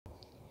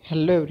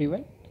Hello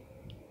everyone.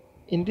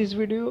 In this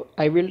video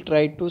I will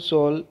try to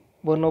solve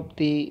one of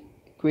the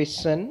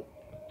question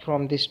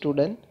from the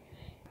student.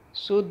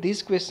 So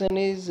this question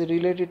is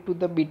related to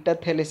the beta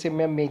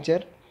thalassemia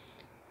major,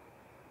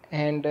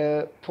 and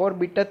for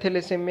beta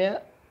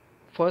thalassemia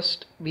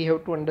first we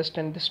have to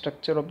understand the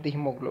structure of the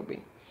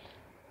hemoglobin.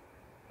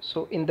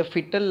 So in the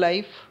fetal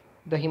life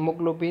the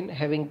hemoglobin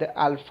having the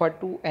alpha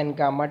 2 and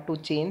gamma 2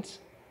 chains,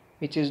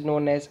 which is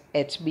known as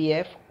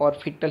HbF or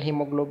fetal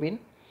hemoglobin.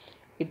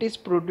 It is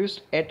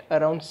produced at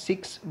around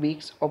 6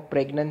 weeks of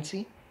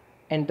pregnancy,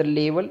 and the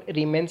level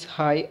remains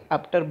high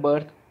after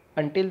birth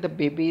until the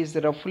baby is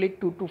roughly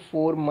 2 to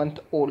 4 months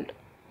old.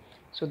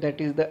 So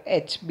that is the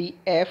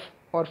HbF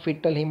or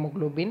fetal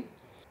hemoglobin.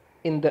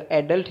 In the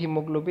adult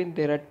hemoglobin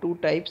there are two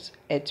types,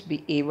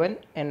 HbA1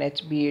 and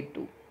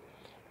HbA2.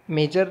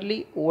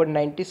 Majorly over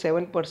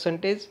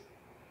 97%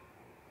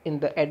 in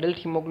the adult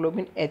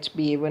hemoglobin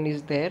HbA1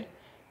 is there,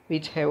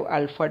 which have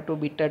alpha to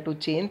beta 2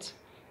 chains,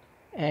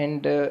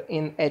 and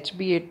in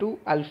HbA2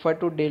 alpha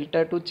to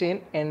delta 2 chain,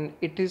 and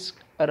it is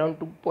around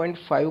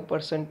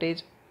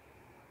 2.5%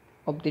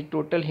 of the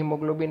total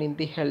hemoglobin in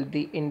the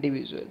healthy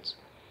individuals.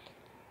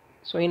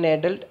 So in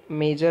adult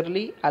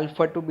majorly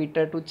alpha to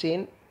beta 2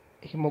 chain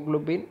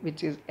hemoglobin,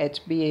 which is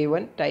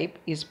HbA1 type,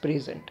 is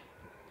present.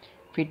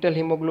 Fetal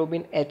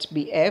hemoglobin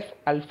HbF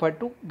alpha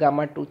to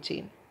gamma 2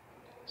 chain.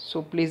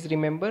 So please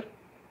remember,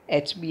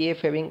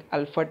 HbF having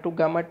alpha to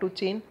gamma 2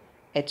 chain,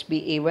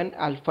 HbA1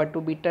 alpha to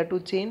beta 2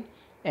 chain,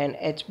 and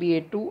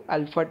HbA2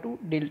 alpha to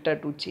delta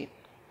 2 chain.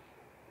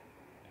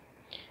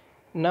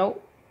 Now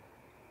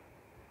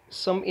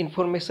some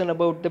information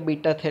about the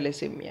beta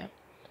thalassemia.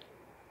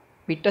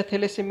 Beta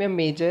thalassemia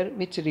major,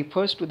 which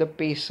refers to the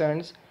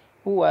patients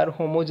who are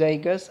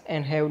homozygous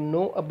and have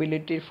no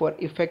ability for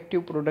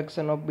effective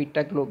production of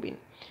beta globin.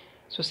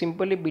 So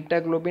simply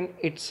beta globin,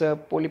 it's a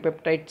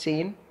polypeptide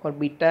chain or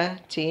beta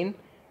chain.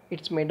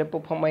 It's made up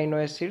of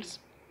amino acids,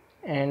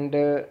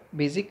 and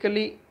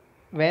basically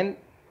when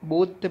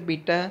both the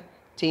beta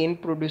chain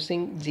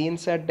producing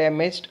genes are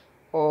damaged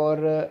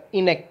or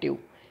inactive,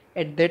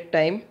 at that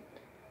time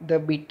the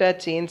beta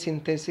chain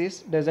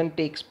synthesis doesn't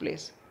takes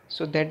place.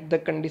 So that the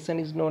condition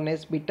is known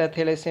as beta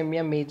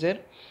thalassemia major,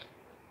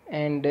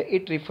 and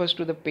it refers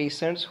to the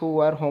patients who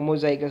are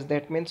homozygous.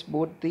 That means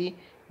both the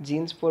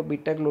genes for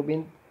beta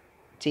globin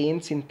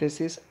chain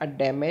synthesis are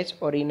damaged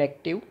or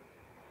inactive.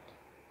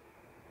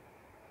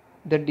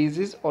 The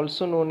disease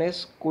also known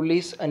as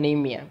Cooley'S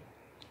anemia.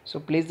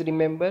 So please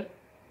remember,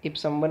 if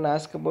someone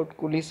asks about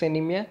Cooley'S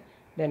anemia,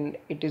 then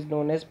it is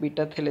known as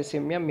beta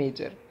thalassemia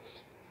major,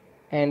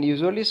 and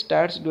usually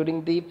starts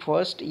during the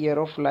first year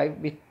of life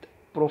with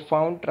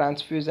profound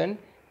transfusion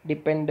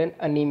dependent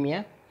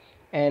anemia,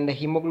 and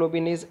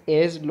hemoglobin is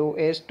as low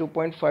as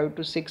 2.5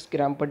 to 6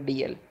 gram per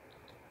dl.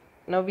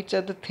 Now which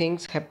are the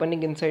things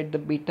happening inside the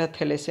beta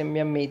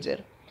thalassemia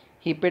major?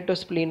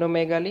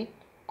 Hepatosplenomegaly,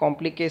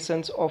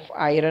 complications of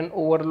iron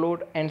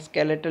overload and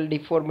skeletal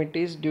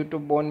deformities due to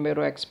bone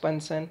marrow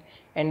expansion,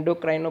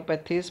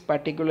 endocrinopathies,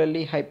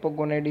 particularly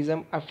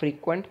hypogonadism, are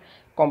frequent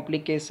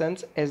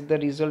complications as the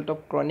result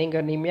of chronic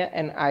anemia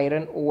and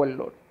iron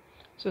overload.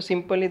 So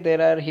simply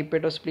there are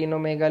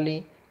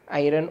hepatosplenomegaly,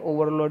 iron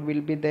overload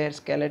will be there,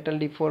 skeletal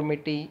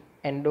deformity,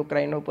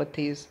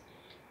 endocrinopathies,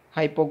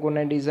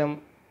 hypogonadism,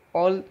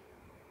 all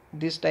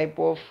this type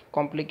of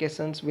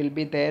complications will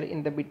be there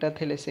in the beta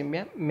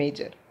thalassemia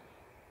major.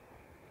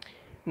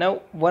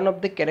 Now one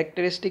of the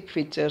characteristic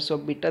features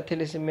of beta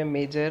thalassemia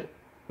major,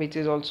 which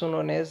is also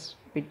known as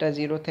beta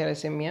 0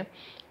 thalassemia,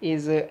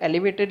 is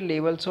elevated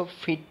levels of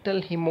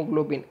fetal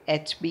hemoglobin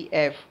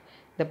HbF.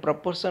 The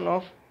proportion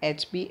of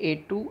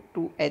HbA2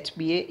 to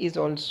HbA is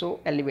also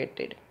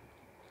elevated.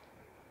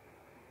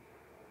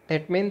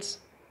 That means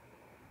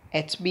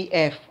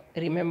HbF,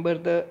 remember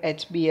the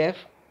HbF,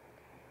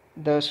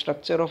 the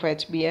structure of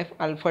HbF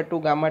alpha to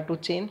gamma 2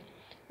 chain,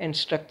 and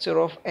structure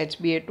of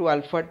HbA2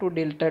 alpha to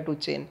delta 2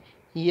 chain.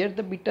 Here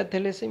the beta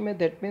thalassemia,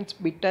 that means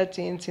beta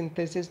chain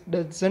synthesis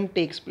doesn't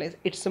takes place.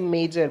 It's a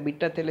major,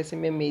 beta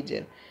thalassemia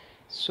major.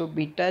 So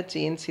beta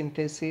chain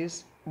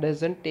synthesis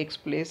doesn't takes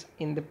place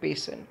in the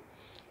patient.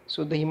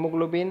 So the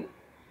hemoglobin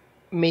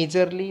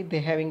majorly they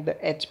having the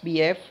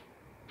HbF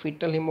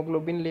fetal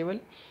hemoglobin level,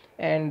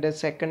 and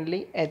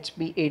secondly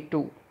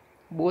HbA2,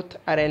 both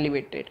are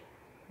elevated,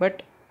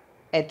 but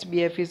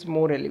HbF is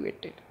more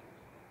elevated.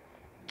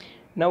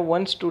 Now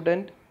one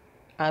student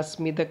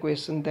asked me the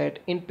question that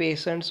in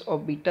patients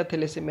of beta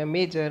thalassemia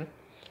major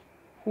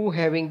who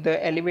having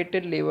the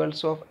elevated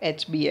levels of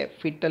HbF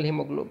fetal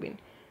hemoglobin,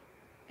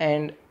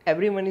 and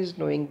everyone is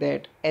knowing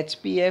that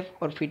HbF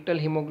or fetal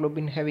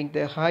hemoglobin having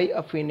the high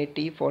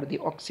affinity for the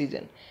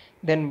oxygen,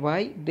 then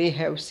why they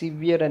have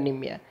severe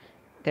anemia?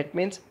 That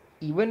means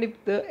even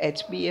if the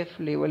HbF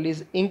level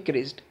is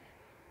increased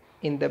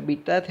in the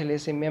beta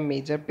thalassemia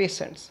major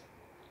patients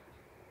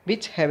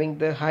which having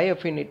the high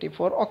affinity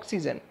for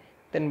oxygen,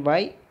 then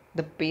why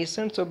the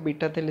patients of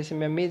beta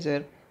thalassemia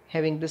major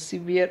having the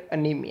severe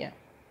anemia?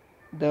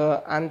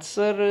 The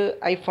answer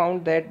I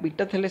found that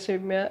beta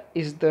thalassemia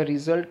is the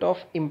result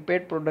of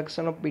impaired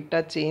production of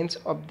beta chains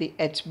of the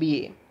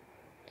HbA.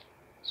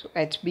 So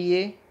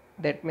HbA,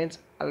 that means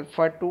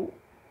alpha 2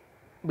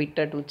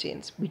 beta 2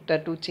 chains. Beta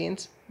 2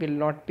 chains will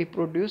not be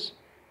produced,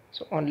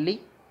 so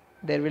only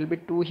there will be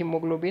two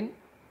hemoglobin,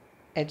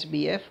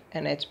 HbF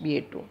and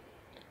HbA2.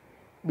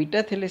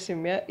 Beta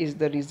thalassemia is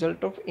the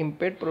result of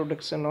impaired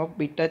production of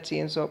beta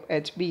chains of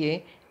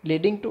HbA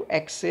leading to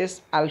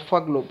excess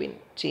alpha globin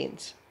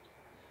chains.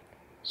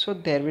 So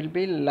there will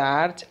be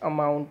large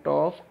amount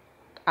of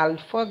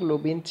alpha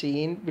globin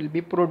chain will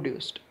be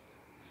produced.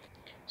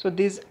 So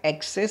these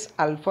excess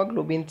alpha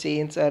globin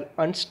chains are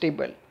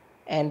unstable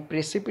and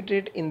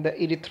precipitate in the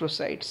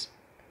erythrocytes.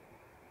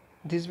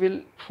 This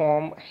will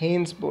form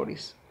Haynes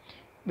bodies,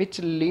 which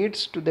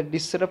leads to the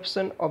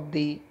disruption of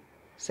the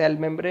cell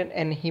membrane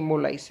and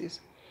hemolysis.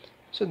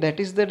 So that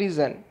is the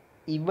reason,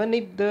 even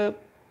if the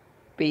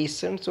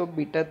patients of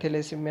beta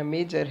thalassemia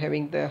major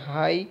having the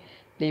high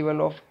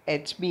level of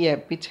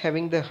HbF, which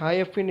having the high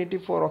affinity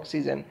for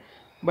oxygen,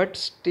 but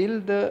still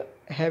the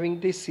having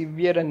the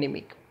severe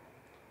anemic.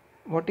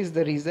 What is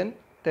the reason?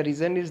 The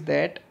reason is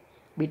that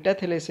beta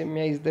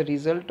thalassemia is the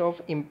result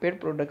of impaired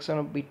production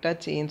of beta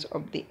chains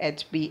of the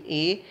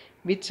HbA,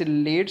 which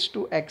leads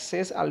to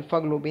excess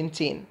alpha globin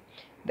chain.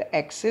 The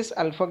excess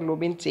alpha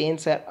globin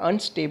chains are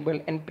unstable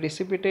and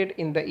precipitate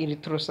in the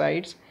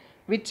erythrocytes,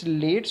 which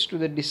leads to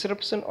the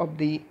disruption of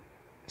the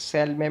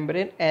cell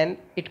membrane and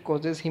it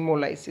causes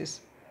hemolysis,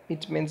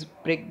 which means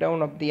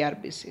breakdown of the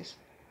RBCs.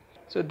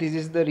 So this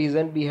is the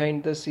reason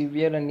behind the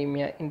severe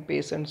anemia in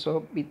patients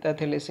of beta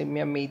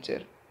thalassemia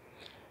major.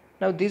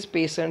 Now these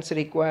patients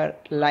require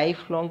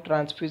lifelong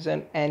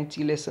transfusion and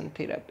chelation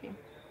therapy.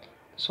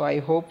 So I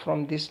hope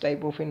from this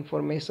type of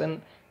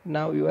information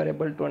now you are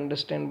able to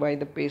understand why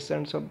the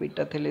patients of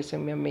beta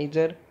thalassemia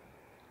major,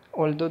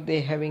 although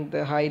they having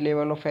the high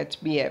level of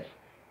HbF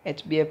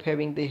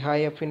having the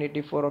high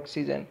affinity for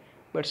oxygen,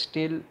 but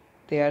still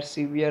they are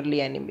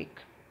severely anemic.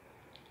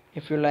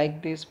 If you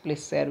like this,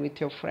 please share with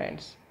your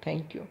friends.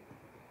 Thank you.